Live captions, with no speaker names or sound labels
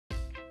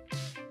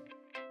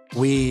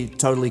We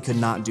totally could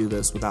not do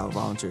this without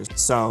volunteers.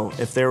 So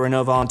if there were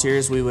no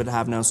volunteers, we would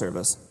have no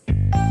service.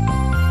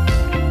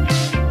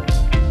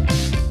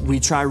 We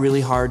try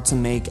really hard to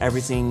make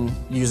everything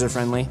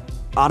user-friendly.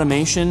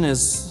 Automation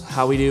is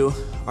how we do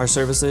our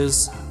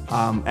services.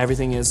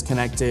 Everything is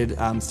connected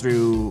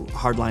through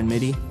hardline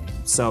MIDI.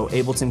 So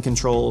Ableton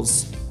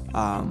controls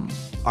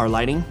our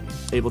lighting.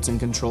 Ableton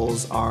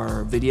controls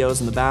our videos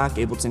in the back.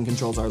 Ableton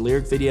controls our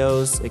lyric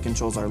videos. It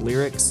controls our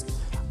lyrics.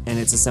 And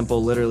it's as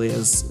simple literally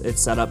as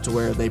it's set up to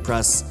where they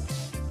press,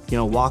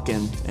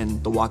 walk-in,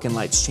 and the walk-in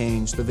lights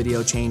change, the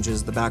video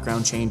changes, the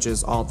background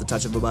changes, all at the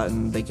touch of a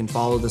button. They can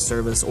follow the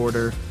service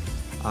order,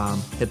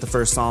 hit the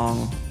first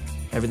song.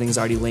 Everything's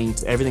already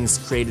linked. Everything's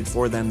created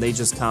for them. They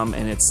just come,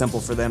 and it's simple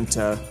for them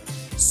to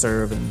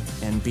serve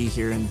and be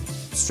here and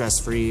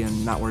stress-free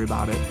and not worry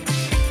about it.